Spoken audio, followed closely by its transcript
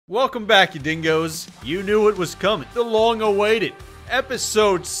Welcome back, you dingoes. You knew it was coming. The long-awaited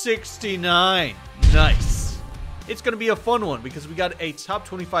episode 69. Nice. It's going to be a fun one because we got a top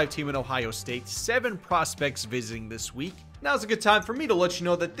 25 team in Ohio State, 7 prospects visiting this week. Now's a good time for me to let you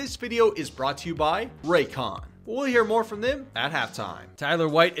know that this video is brought to you by Raycon. We'll hear more from them at halftime. Tyler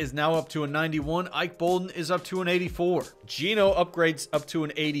White is now up to a 91. Ike Bolden is up to an 84. Geno upgrades up to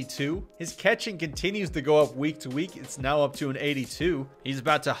an 82. His catching continues to go up week to week. It's now up to an 82. He's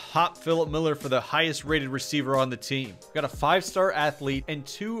about to hop Philip Miller for the highest rated receiver on the team. We've got a 5-star athlete and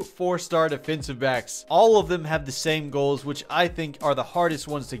 2 4-star defensive backs. All of them have the same goals, which I think are the hardest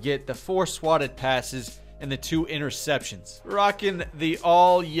ones to get. The 4 swatted passes and the 2 interceptions. Rocking the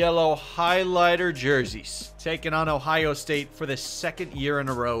all-yellow highlighter jerseys. Taking on Ohio State for the 2nd year in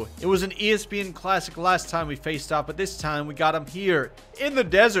a row. It was an ESPN Classic last time we faced off, but this time we got them here in the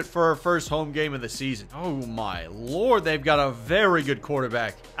desert for our first home game of the season. Oh my lord, they've got a very good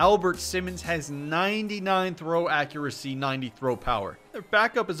quarterback. Albert Simmons has 99 throw accuracy, 90 throw power. Their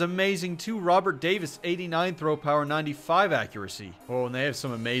backup is amazing too. Robert Davis, 89 throw power, 95 accuracy. Oh, and they have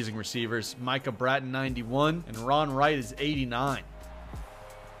some amazing receivers. Micah Bratton, 91, and Ron Wright is 89.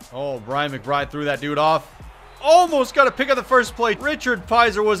 Oh, Brian McBride threw that dude off. Almost got a pick of the first play. Richard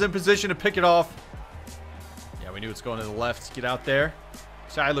Pizer was in position to pick it off. Yeah, we knew it's going to the left. Get out there.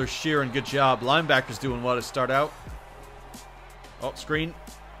 Tyler Sheeran, good job. Linebacker's doing well to start out. Oh, screen.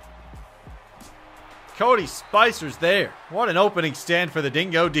 Cody Spicer's there. What an opening stand for the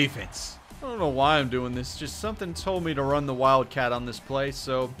Dingo defense. I don't know why I'm doing this. Just something told me to run the Wildcat on this play,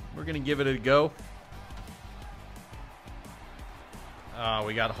 so we're going to give it a go.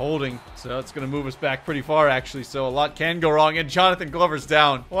 We got holding, so it's going to move us back pretty far, actually, so a lot can go wrong, and Jonathan Glover's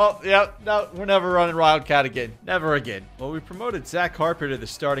down. Well, yeah, no, we're never running Wildcat again. Never again. Well, we promoted Zach Harper to the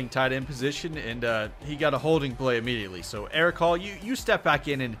starting tight end position, and he got a holding play immediately, so Eric Hall, you step back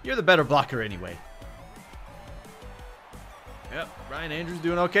in, and you're the better blocker anyway. Yep, Brian Andrews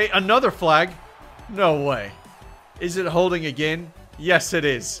doing okay. Another flag? No way. Is it holding again? Yes, it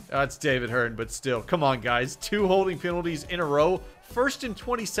is. It's David Hearn, but still. Come on, guys. 2 holding penalties in a row. 1st and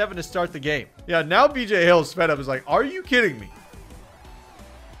 27 to start the game. Yeah, now BJ Hill's fed up. Is like, are you kidding me?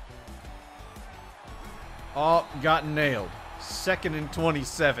 Oh, got nailed. 2nd and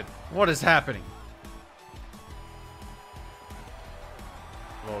 27. What is happening?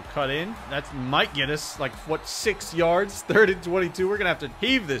 Well, cut in. That might get us, like, what, 6 yards? 3rd and 22. We're going to have to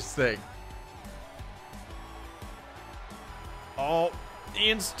heave this thing. Oh,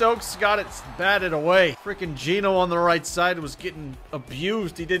 Ian Stokes got it batted away. Freaking Geno on the right side was getting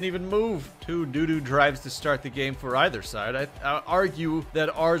abused. He didn't even move. 2 doo-doo drives to start the game for either side. I argue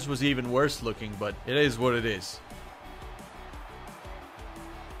that ours was even worse looking, but it is what it is.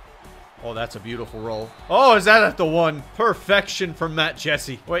 Oh, that's a beautiful roll. Oh, is that at the 1? Perfection from Matt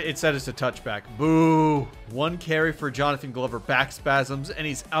Jesse. Wait, it said it's a touchback. Boo. 1 carry for Jonathan Glover. Back spasms, and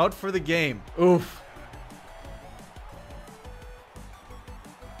he's out for the game. Oof.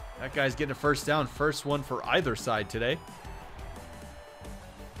 That guy's getting a first down. First one for either side today.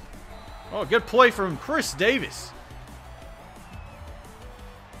 Oh, good play from Chris Davis.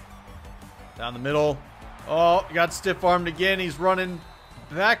 Down the middle. Oh, got stiff-armed again. He's running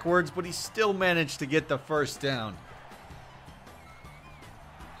backwards, but he still managed to get the first down.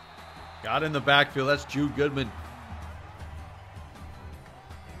 Got in the backfield. That's Jude Goodman.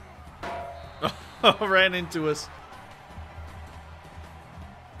 Ran into us.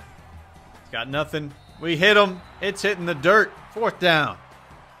 Got nothing. We hit him. It's hitting the dirt. 4th down.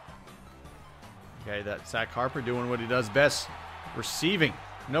 Okay, that's Zach Harper doing what he does best. Receiving.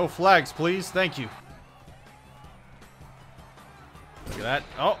 No flags, please. Thank you. Look at that.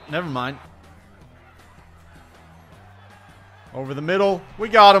 Oh, never mind. Over the middle. We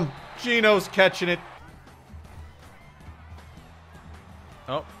got him. Geno's catching it.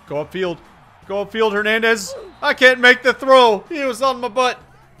 Oh, go upfield. Go upfield, Hernandez. I can't make the throw. He was on my butt.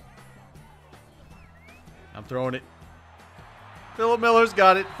 I'm throwing it. Philip Miller's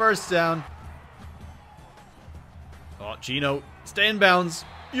got it. First down. Oh, Geno. Stay in bounds.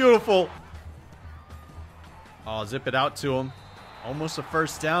 Beautiful. Oh, zip it out to him. Almost a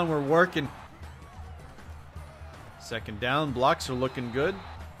first down. We're working. 2nd down. Blocks are looking good.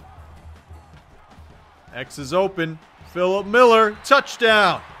 X is open. Philip Miller.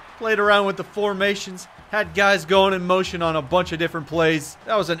 Touchdown. Played around with the formations. Had guys going in motion on a bunch of different plays.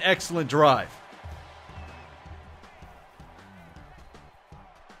 That was an excellent drive.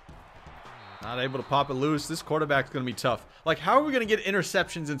 Not able to pop it loose. This quarterback's going to be tough. Like, how are we going to get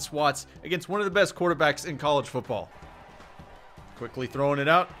interceptions and swats against one of the best quarterbacks in college football? Quickly throwing it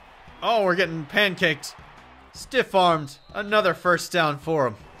out. Oh, we're getting pancaked. Stiff-armed. Another first down for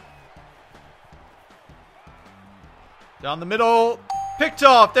him. Down the middle. Picked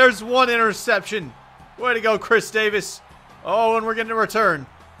off. There's one interception. Way to go, Chris Davis. Oh, and we're getting a return.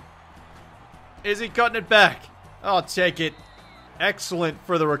 Is he cutting it back? I'll take it. Excellent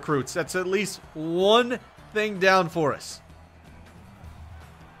for the recruits. That's at least one thing down for us.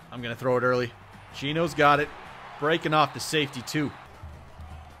 I'm going to throw it early. Gino's got it. Breaking off the safety, too.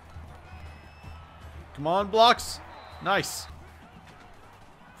 Come on, blocks. Nice.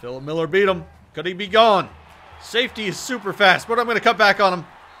 Philip Miller beat him. Could he be gone? Safety is super fast, but I'm going to cut back on him.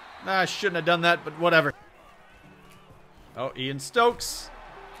 Nah, I shouldn't have done that, but whatever. Oh, Ian Stokes.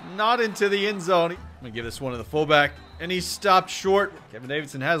 Not into the end zone. I'm going to give this one to the fullback. And he stopped short. Kevin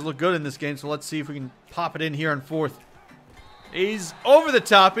Davidson has looked good in this game, so let's see if we can pop it in here on fourth. He's over the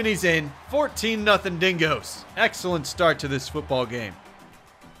top, and he's in. 14-0 Dingoes. Excellent start to this football game.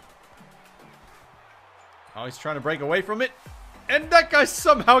 Oh, he's trying to break away from it. And that guy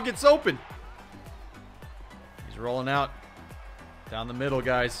somehow gets open. He's rolling out. Down the middle,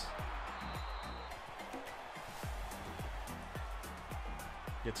 guys.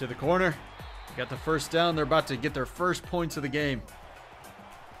 Get to the corner. Got the first down. They're about to get their first points of the game.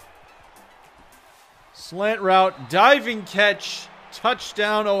 Slant route. Diving catch.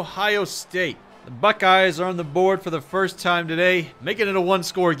 Touchdown, Ohio State. The Buckeyes are on the board for the first time today, making it a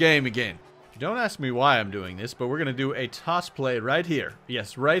one-score game again. Don't ask me why I'm doing this, but we're going to do a toss play right here.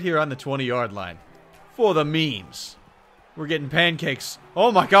 Yes, right here on the 20-yard line. For the memes. We're getting pancakes.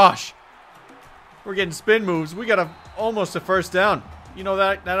 Oh my gosh. We're getting spin moves. We got almost a first down. You know,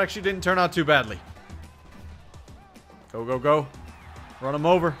 that actually didn't turn out too badly. Go, go, go. Run him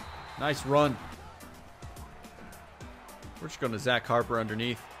over. Nice run. We're just going to Zach Harper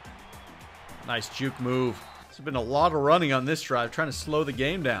underneath. Nice juke move. There's been a lot of running on this drive, trying to slow the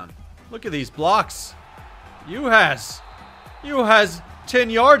game down. Look at these blocks. You has 10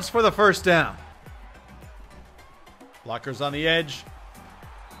 yards for the first down. Blockers on the edge.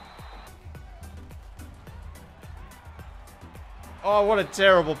 Oh, what a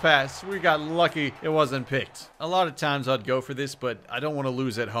terrible pass. We got lucky it wasn't picked. A lot of times I'd go for this, but I don't want to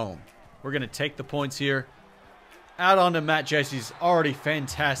lose at home. We're going to take the points here. Add on to Matt Jesse's already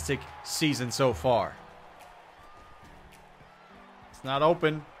fantastic season so far. It's not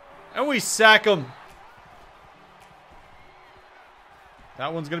open. And we sack him.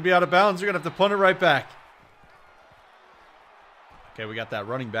 That one's going to be out of bounds. You're going to have to punt it right back. Okay, we got that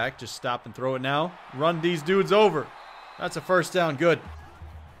running back. Just stop and throw it now. Run these dudes over. That's a first down. Good.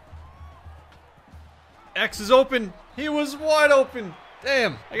 X is open. He was wide open.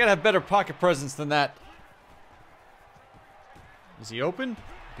 Damn. I got to have better pocket presence than that. Is he open?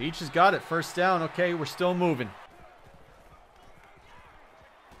 Beach has got it. First down. Okay, we're still moving.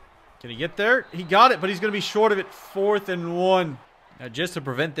 Can he get there? He got it, but he's going to be short of it. 4th and 1. Now, just to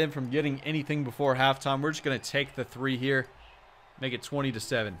prevent them from getting anything before halftime, we're just going to take the 3 here. Make it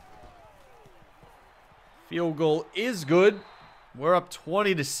 20-7. Field goal is good. We're up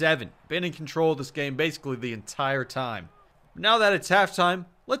 20-7. Been in control of this game basically the entire time. Now that it's halftime,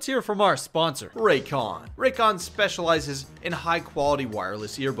 let's hear from our sponsor, Raycon. Raycon specializes in high-quality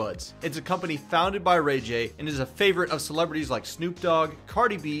wireless earbuds. It's a company founded by Ray J and is a favorite of celebrities like Snoop Dogg,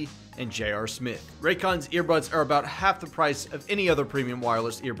 Cardi B, and J.R. Smith. Raycon's earbuds are about half the price of any other premium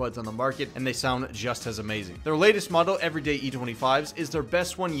wireless earbuds on the market, and they sound just as amazing. Their latest model, Everyday E25s, is their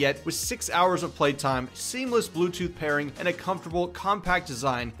best one yet, with 6 hours of playtime, seamless Bluetooth pairing, and a comfortable, compact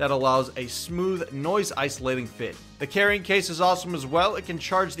design that allows a smooth, noise-isolating fit. The carrying case is awesome as well. It can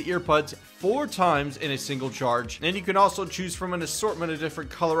charge the earbuds 4 times in a single charge, and you can also choose from an assortment of different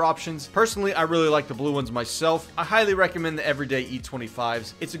color options. Personally, I really like the blue ones myself. I highly recommend the Everyday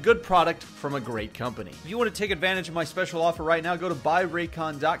E25s. It's a good product from a great company. If you want to take advantage of my special offer right now, go to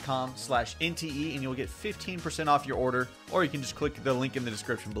buyraycon.com/NTE and you'll get 15% off your order, or you can just click the link in the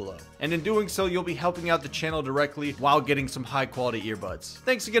description below. And in doing so, you'll be helping out the channel directly while getting some high quality earbuds.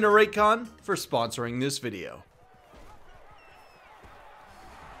 Thanks again to Raycon for sponsoring this video.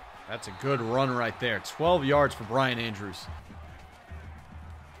 That's a good run right there. 12 yards for Brian Andrews.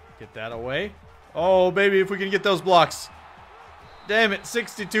 Get that away. Oh, baby, if we can get those blocks. Damn it,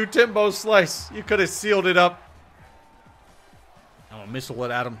 62 Timbo slice. You could have sealed it up. I'm going to missile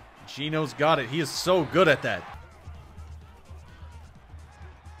it at him. Gino's got it. He is so good at that.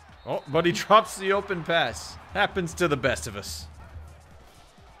 Oh, but he drops the open pass. Happens to the best of us.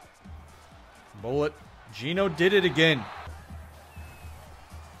 Bullet. Gino did it again.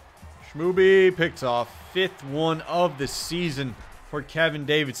 Schmooby picks off. 5th one of the season for Kevin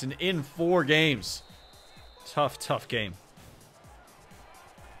Davidson in 4 games. Tough, tough game.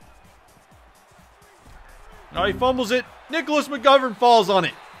 Now he fumbles it. Nicholas McGovern falls on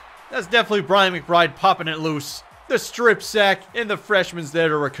it. That's definitely Brian McBride popping it loose. The strip sack, and the freshman's there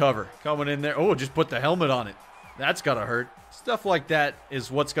to recover. Coming in there. Oh, just put the helmet on it. That's gotta hurt. Stuff like that is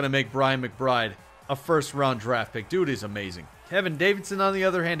what's gonna make Brian McBride a first-round draft pick. Dude is amazing. Kevin Davidson, on the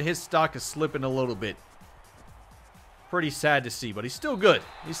other hand, his stock is slipping a little bit. Pretty sad to see, but he's still good.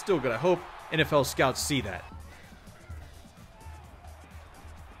 He's still good. I hope NFL scouts see that.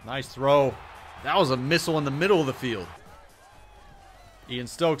 Nice throw. That was a missile in the middle of the field. Ian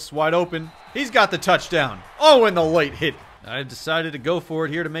Stokes wide open. He's got the touchdown. Oh, and the late hit. I decided to go for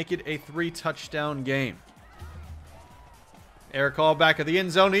it here to make it a 3-touchdown game. Air call back of the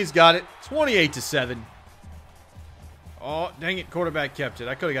end zone. He's got it. 28-7. Oh, dang it. Quarterback kept it.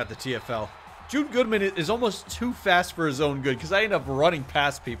 I could have got the TFL. Jude Goodman is almost too fast for his own good because I end up running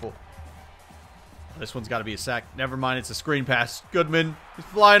past people. This one's got to be a sack. Never mind. It's a screen pass. Goodman is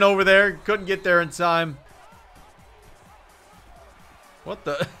flying over there. Couldn't get there in time. What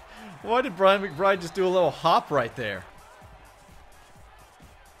the? Why did Brian McBride just do a little hop right there?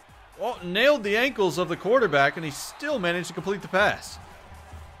 Well, nailed the ankles of the quarterback, and he still managed to complete the pass.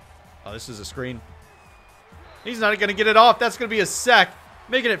 Oh, this is a screen. He's not going to get it off. That's going to be a sack,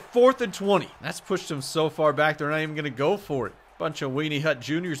 making it 4th and 20. That's pushed him so far back, they're not even going to go for it. Bunch of Weenie Hut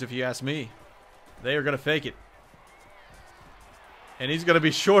Juniors, if you ask me. They are going to fake it. And he's going to be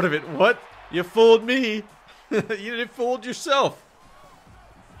short of it. What? You fooled me. You fooled yourself.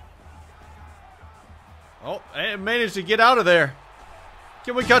 Oh, and managed to get out of there.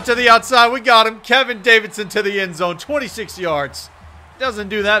 Can we cut to the outside? We got him. Kevin Davidson to the end zone. 26 yards. Doesn't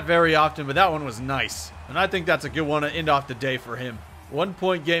do that very often, but that one was nice. And I think that's a good one to end off the day for him.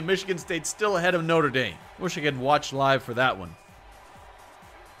 1-point game. Michigan State still ahead of Notre Dame. Wish I could watch live for that one.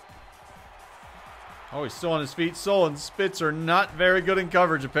 Oh, he's still on his feet. Soul and Spitz are not very good in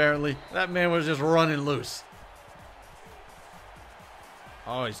coverage, apparently. That man was just running loose.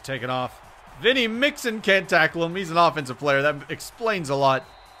 Oh, he's taking off. Vinny Mixon can't tackle him. He's an offensive player. That explains a lot.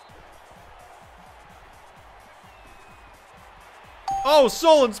 Oh,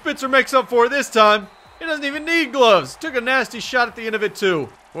 Solon Spitzer makes up for it this time. He doesn't even need gloves. Took a nasty shot at the end of it, too.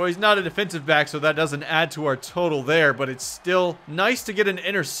 Well, he's not a defensive back, so that doesn't add to our total there, but it's still nice to get an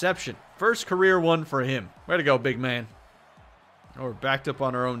interception. First career one for him. Way to go, big man. Oh, we're backed up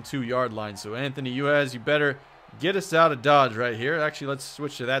on our own 2-yard line, so Anthony, you better get us out of Dodge right here. Actually, let's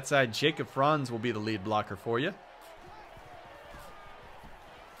switch to that side. Jacob Franz will be the lead blocker for you.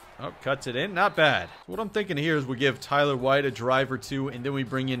 Oh, cuts it in. Not bad. What I'm thinking here is we give Tyler White a drive or two, and then we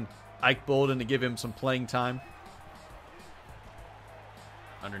bring in Ike Bolden to give him some playing time.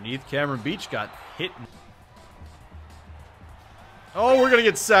 Underneath, Cameron Beach got hit. Oh, we're going to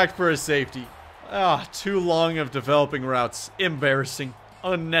get sacked for a safety. Ah, too long of developing routes. Embarrassing.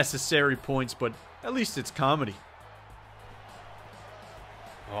 Unnecessary points, but at least it's comedy.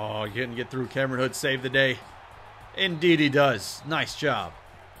 Oh, he couldn't get through. Cameron Hood saved the day. Indeed he does. Nice job.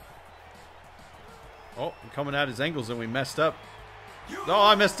 Oh, I'm coming at his ankles and we messed up. Oh,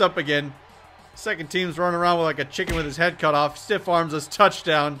 I messed up again. Second team's running around with like a chicken with his head cut off. Stiff arms us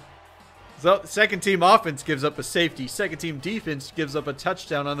touchdown. So, second team offense gives up a safety. Second team defense gives up a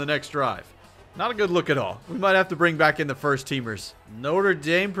touchdown on the next drive. Not a good look at all. We might have to bring back in the first teamers. Notre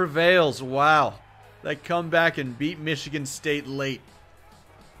Dame prevails. Wow. They come back and beat Michigan State late.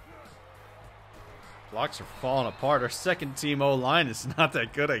 Blocks are falling apart. Our second team O-line is not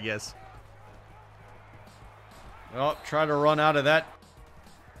that good, I guess. Oh, try to run out of that.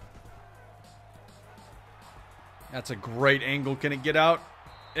 That's a great angle. Can it get out?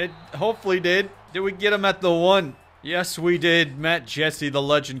 It hopefully did. Did we get him at the 1? Yes, we did. Matt Jesse, the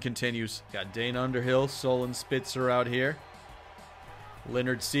legend, continues. Got Dane Underhill, Solon Spitzer out here.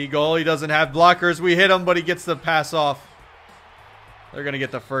 Leonard Seagull, he doesn't have blockers. We hit him, but he gets the pass off. They're going to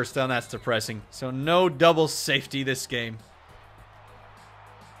get the first down. That's depressing. So no double safety this game.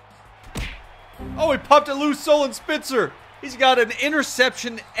 Oh, he popped it loose, Solon Spitzer. He's got an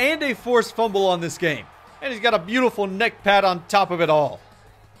interception and a forced fumble on this game. And he's got a beautiful neck pad on top of it all.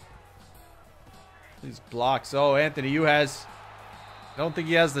 These blocks. Oh, Anthony, I don't think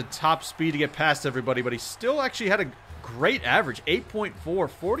he has the top speed to get past everybody, but he still actually had a great average. 8.4,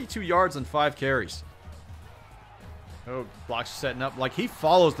 42 yards on 5 carries. Oh, blocks are setting up. Like, he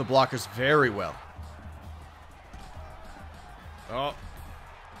follows the blockers very well. Oh,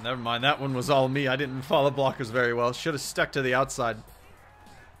 never mind. That one was all me. I didn't follow blockers very well. Should have stuck to the outside.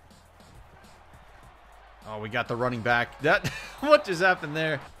 Oh, we got the running back. What just happened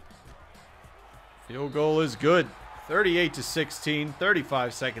there? Field goal is good. 38-16.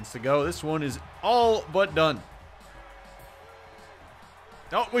 35 seconds to go. This one is all but done.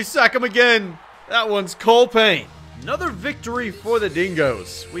 Oh, we sack him again. That one's Cole Payne. Another victory for the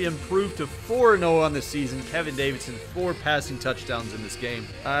Dingoes. We improved to 4-0 on the season. Kevin Davidson, 4 passing touchdowns in this game.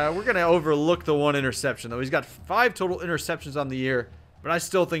 We're going to overlook the 1 interception, though. He's got 5 total interceptions on the year, but I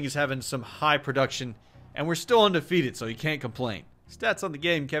still think he's having some high production, and we're still undefeated, so he can't complain. Stats on the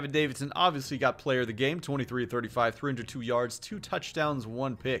game, Kevin Davidson obviously got player of the game, 23-35, 302 yards, 2 touchdowns,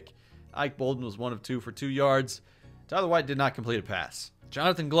 1 pick. Ike Bolden was 1 of 2 for 2 yards. Tyler White did not complete a pass.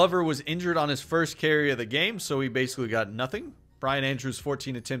 Jonathan Glover was injured on his first carry of the game, so he basically got nothing. Brian Andrews,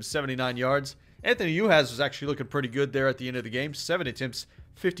 14 attempts, 79 yards. Anthony Uhas was actually looking pretty good there at the end of the game. 7 attempts,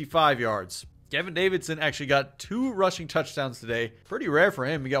 55 yards. Kevin Davidson actually got 2 rushing touchdowns today. Pretty rare for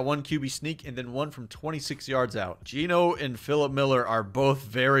him. He got 1 QB sneak and then 1 from 26 yards out. Geno and Philip Miller are both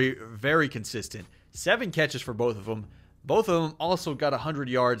very, very consistent. 7 catches for both of them. Both of them also got 100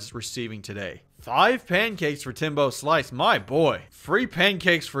 yards receiving today. 5 pancakes for Timbo Slice. My boy. Free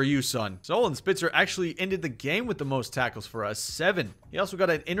pancakes for you, son. Solon Spitzer actually ended the game with the most tackles for us. 7. He also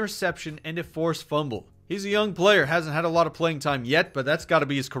got an interception and a forced fumble. He's a young player. Hasn't had a lot of playing time yet, but that's got to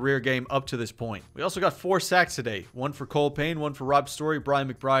be his career game up to this point. We also got 4 sacks today. 1 for Cole Payne, 1 for Rob Story,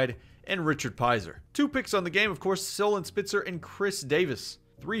 Brian McBride, and Richard Pizer. 2 picks on the game, of course, Solon Spitzer and Chris Davis.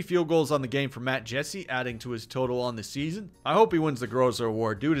 3 field goals on the game for Matt Jesse, adding to his total on the season. I hope he wins the Grozer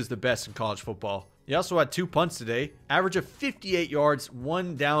Award. Dude is the best in college football. He also had 2 punts today. Average of 58 yards,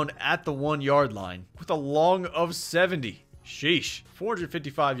 1 down at the 1-yard line, with a long of 70. Sheesh.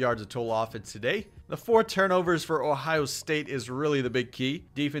 455 yards of total offense today. The 4 turnovers for Ohio State is really the big key.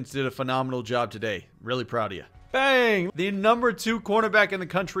 Defense did a phenomenal job today. Really proud of you. Bang! The number 2 cornerback in the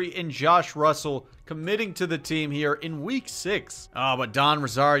country in Josh Russell committing to the team here in week 6. Oh, but Don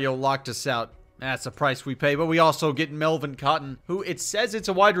Rosario locked us out. That's the price we pay, but we also get Melvin Cotton, who it says it's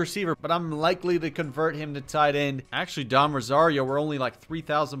a wide receiver, but I'm likely to convert him to tight end. Actually, Don Rosario, we're only like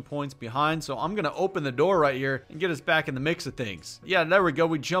 3,000 points behind, so I'm going to open the door right here and get us back in the mix of things. Yeah, there we go.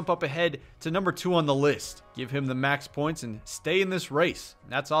 We jump up ahead to number 2 on the list. Give him the max points and stay in this race.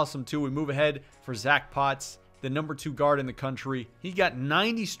 That's awesome, too. We move ahead for Zach Potts, the number 2 guard in the country. He got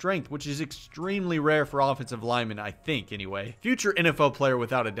 90 strength, which is extremely rare for offensive linemen, I think, anyway. Future NFL player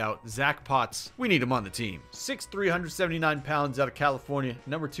without a doubt, Zach Potts. We need him on the team. 6'3", 179 pounds out of California,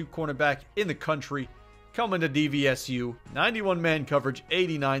 number 2 cornerback in the country. Coming to DVSU, 91 man coverage,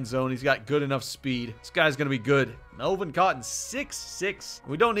 89 zone. He's got good enough speed. This guy's going to be good. Melvin Cotton, 6'6".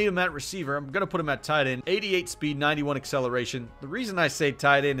 We don't need him at receiver. I'm going to put him at tight end. 88 speed, 91 acceleration. The reason I say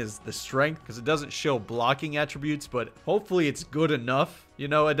tight end is the strength, because it doesn't show blocking attributes, but hopefully it's good enough. You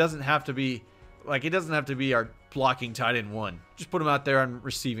know, it doesn't have to be, like, it doesn't have to be our blocking tight end 1. Just put him out there on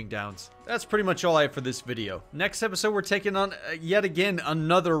receiving downs. That's pretty much all I have for this video. Next episode, we're taking on, yet again,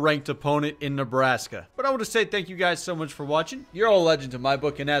 another ranked opponent in Nebraska. But I want to say thank you guys so much for watching. You're all legends in my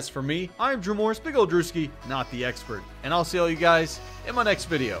book, and as for me, I'm Drew Morris, Big Ol' Drewski, not the expert. And I'll see all you guys in my next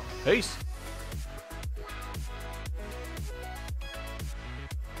video. Peace.